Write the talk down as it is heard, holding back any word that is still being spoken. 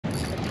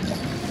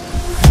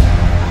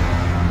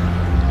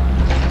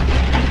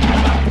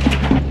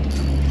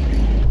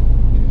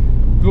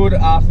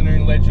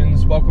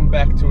legends, welcome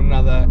back to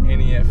another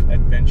NEF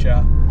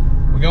adventure.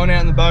 We're going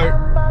out in the boat,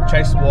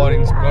 chase the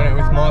whitings. We're going out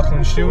with Michael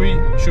and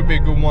Stewie. Should be a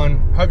good one.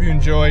 Hope you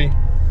enjoy.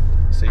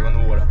 See you on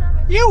the water.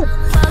 Yo!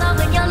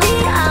 Following your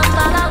lead, I'm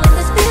following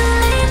the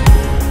spirit.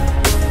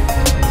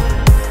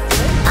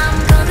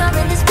 I'm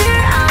conquering the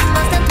spirit, I'm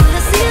busting through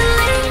the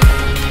ceiling.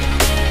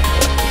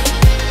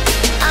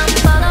 I'm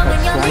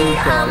following your lead,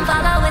 I'm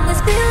following the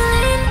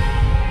spirit.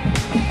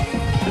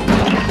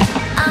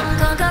 I'm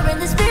conquering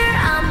the spirit,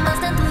 I'm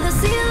busting through the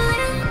ceiling.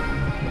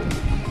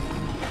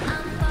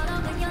 I'm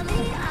following your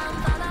lead, I'm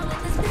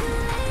following the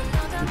spirit.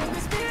 Conquering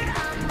the spirit,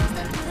 I'm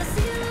busting through the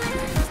ceiling.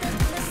 Busting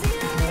through the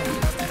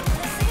ceiling, busting through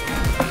the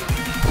ceiling.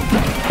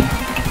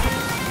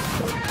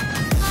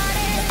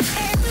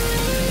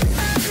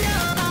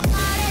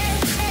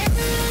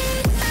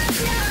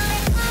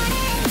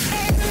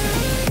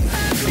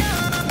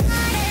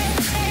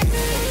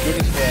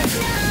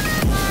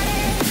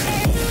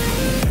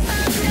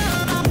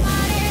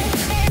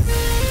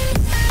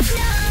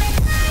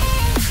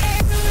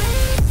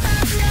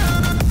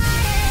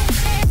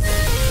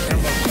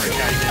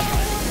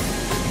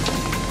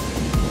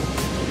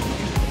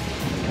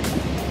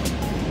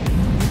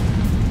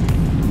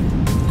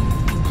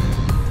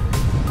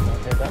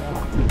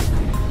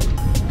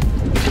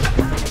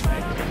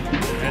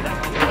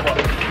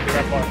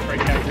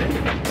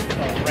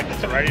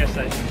 Radio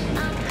stations.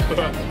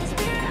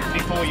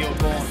 Before you were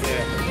born,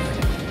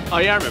 yeah. Oh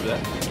yeah, I remember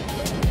that.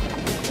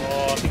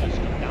 Oh, I think I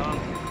just got done.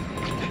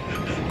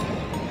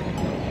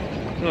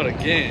 Not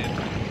again.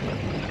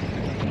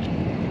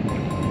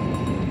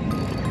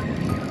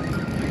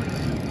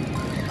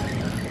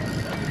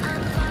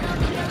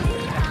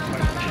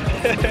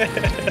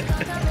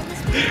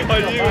 I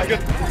knew it was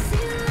good.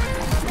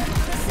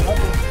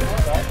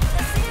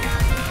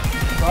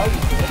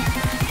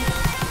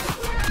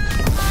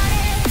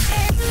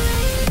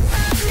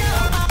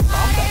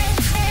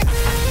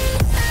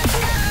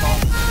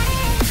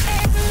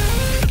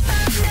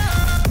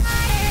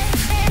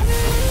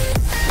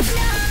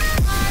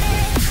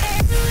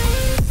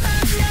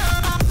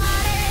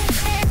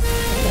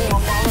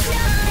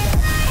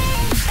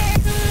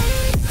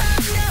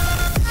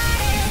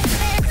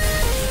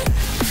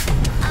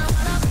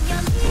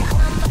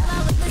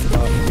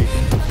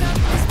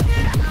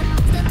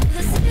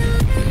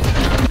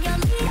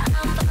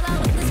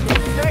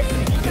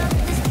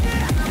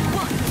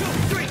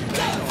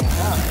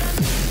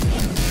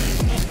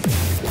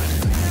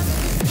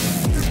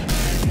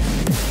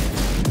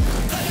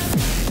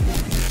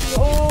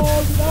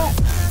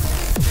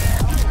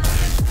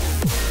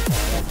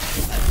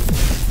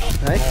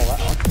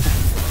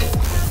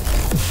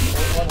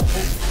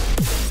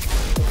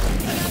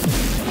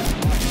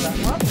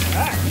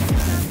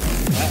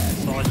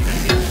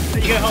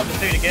 You gotta hold the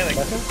two together. A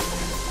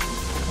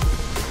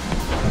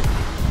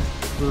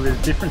little bit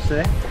of difference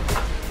there.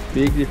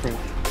 Big difference.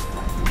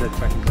 That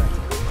track is that.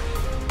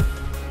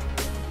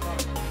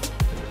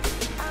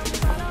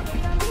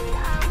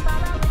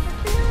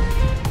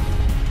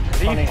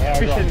 Are you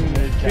fishing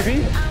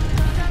jibbies?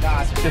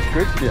 Nah, it's just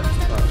good. Yeah,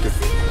 oh, good.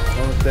 As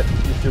long as that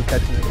you're still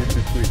catching it, it's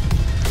just good.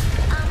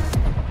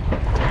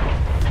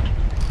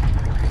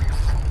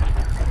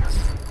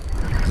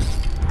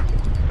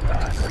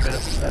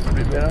 That's a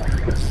bit better.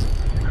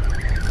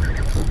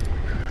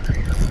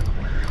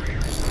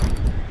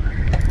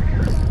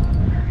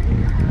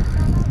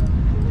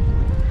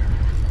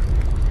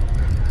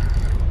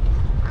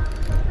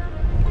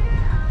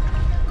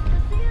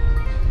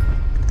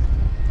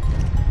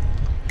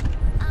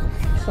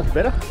 That's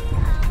better.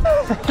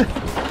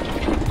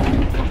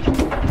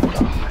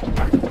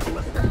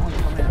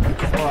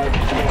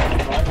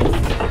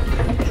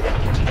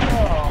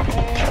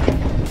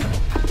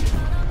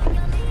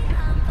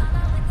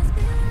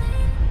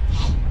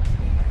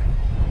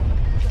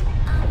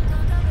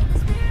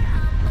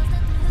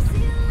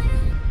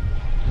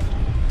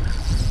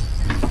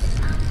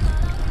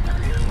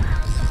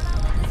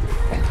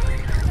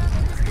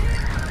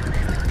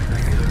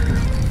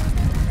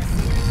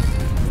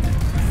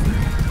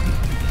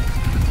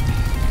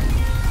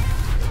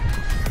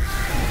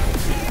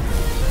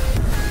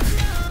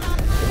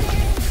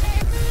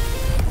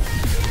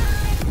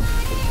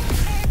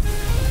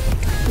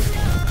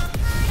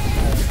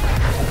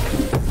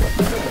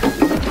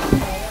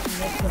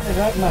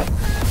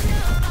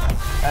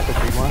 That's a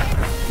big one.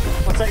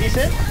 What's that you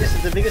said? This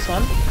is the biggest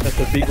one? That's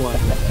a big one.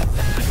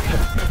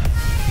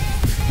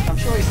 I'm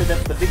sure he said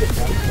that's the biggest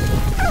one.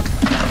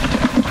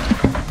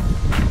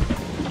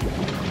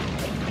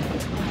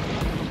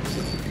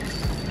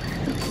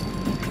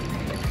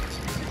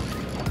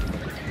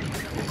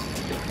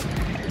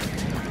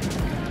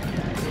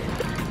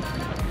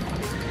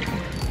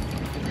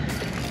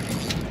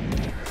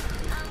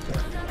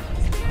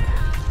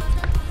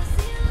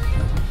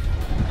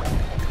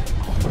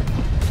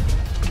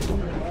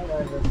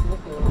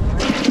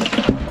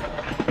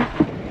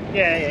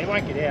 Yeah, it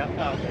won't get out.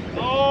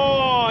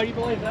 Oh, you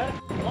believe that?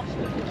 Lost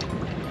it.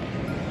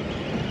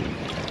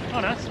 Oh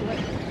no, it's still there.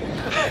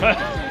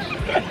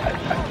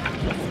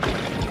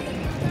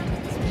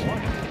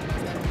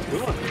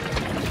 Good one.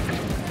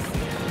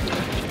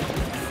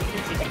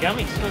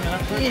 gummy swimming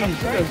up through. Yeah,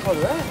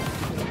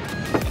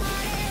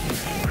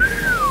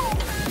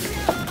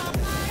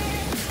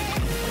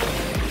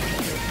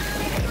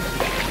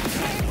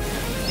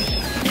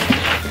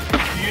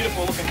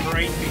 Beautiful looking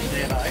green fish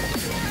there though.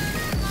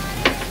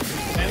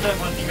 Remember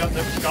once you got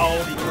the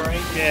goldy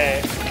green?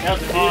 Yeah. That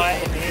was a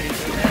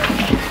beautiful looking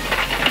fish.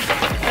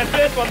 That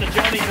first one that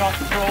Johnny got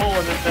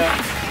trawling at the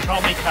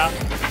Tommy Cup,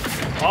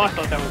 I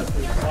thought that was a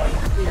good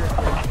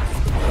sight.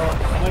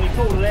 When he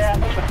pulled it out,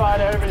 took the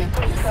photo, everything,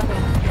 put the stuff in the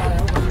photo.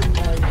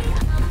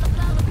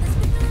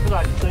 I'd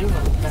like to see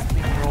one that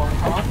big for a long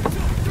time.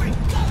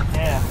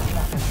 Yeah.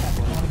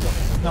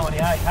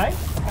 98, hey?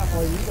 A couple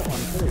of you got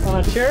one too. On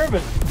a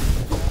cherubim.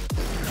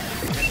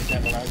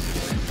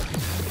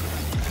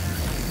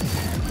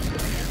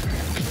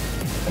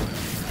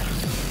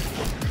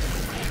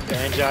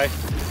 Banjo.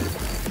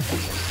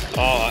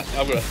 Oh,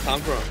 I've got a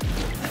thumper on.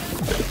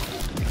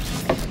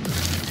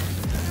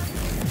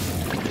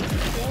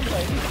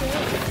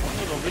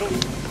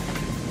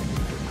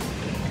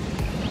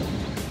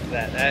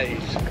 That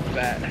is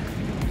bad.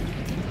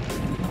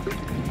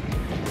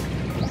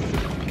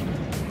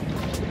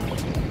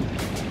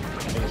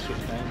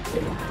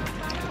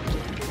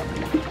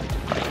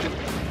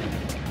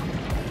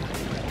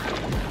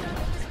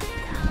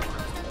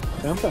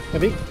 Jumper,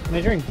 heavy,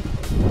 measuring.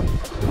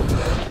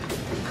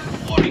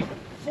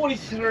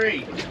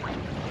 43.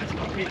 That's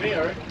not me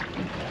there.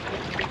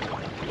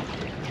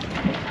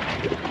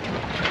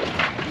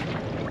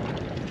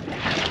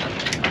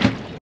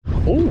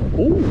 Oh,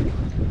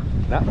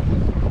 that.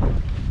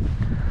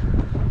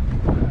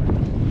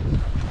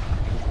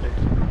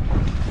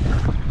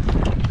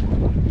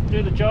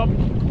 Do the job.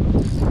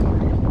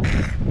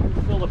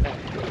 Fill the pack.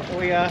 What are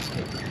we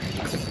asking?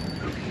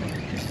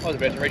 I was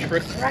about to reach for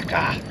a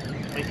cracker.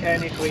 We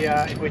can if we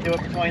do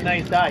it between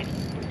these dates.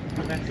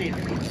 And that's it.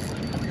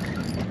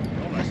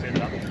 Almost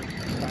ended up.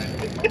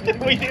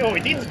 we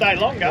did stay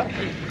longer,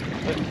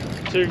 but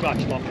too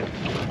much longer.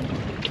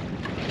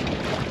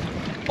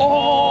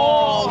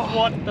 Oh,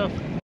 what the f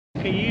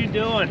are you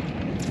doing?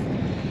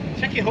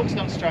 Check your hook's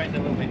not straightened a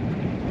little bit.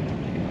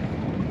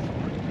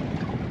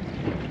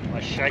 I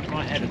shake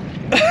my head at it.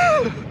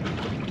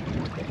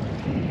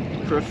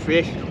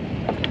 Professional.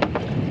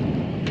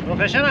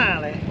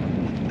 Professionale.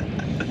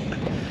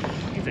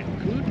 Is it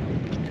good?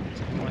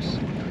 Nice.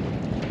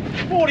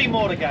 40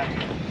 more to go.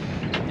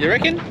 You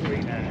reckon?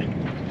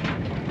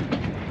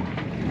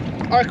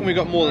 I reckon we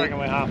got more I than. reckon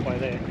we're halfway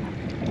there.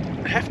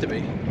 Have to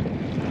be.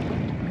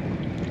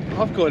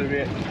 I've got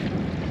about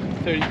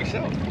 30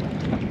 myself.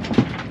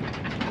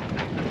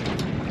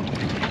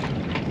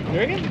 You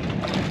reckon?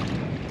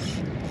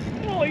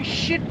 Holy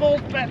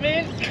shitballs,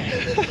 Batman!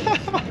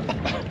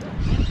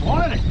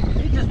 Wanted it.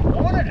 He just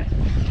wanted it.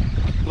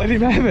 Let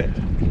him have it.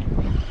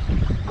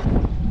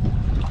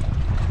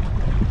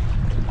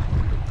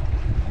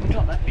 It's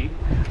not that big.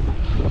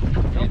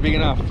 He's big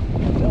enough.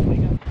 Not big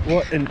enough.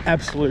 What an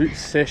absolute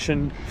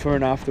session for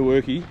an after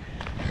workie.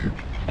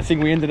 I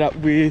think we ended up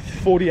with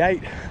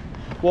 48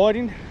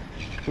 whiting,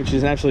 which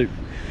is an absolute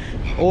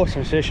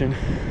awesome session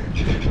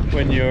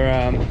when you're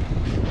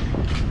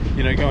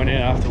you know, going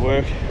out after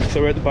work.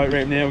 So we're at the boat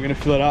ramp now. We're going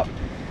to fill it up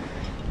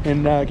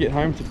and get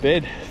home to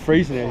bed.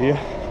 Freezing out here.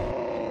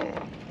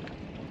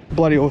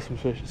 Bloody awesome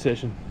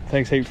session.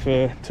 Thanks heaps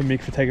to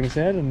Mick for taking us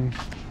out, and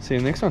see you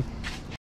in the next one.